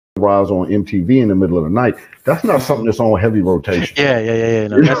Rise on MTV in the middle of the night, that's not something that's on heavy rotation. Yeah.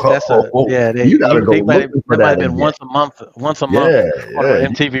 No, You gotta go looking for that might have that been again. once a month Yeah, on yeah.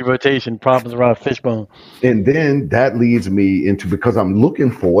 MTV rotation. Problems around Fishbone. And then that leads me into, because I'm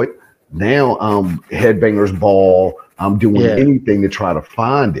looking for it now. Headbangers Ball. I'm doing Yeah. anything to try to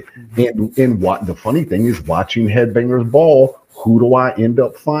find it. And what the funny thing is, watching Headbangers Ball, who do I end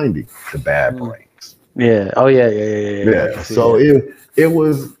up finding? The Bad Brains. Yeah. Oh yeah. I Yeah. can see So that.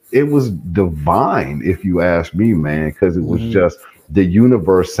 it was divine, if you ask me, man, because it was Mhm. just the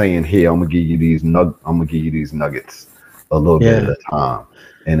universe saying, "Here, I'm gonna give you these nuggets a little bit at Yeah. a time,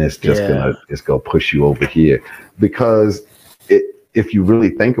 and Yeah. it's gonna push you over here." Because if you really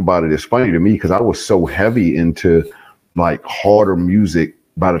think about it, it's funny to me because I was so heavy into like harder music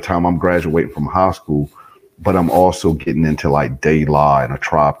by the time I'm graduating from high school, but I'm also getting into like De La and A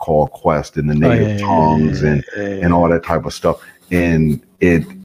Tribe Called Quest and the Oh Native Tongues and yeah. all that type of stuff. And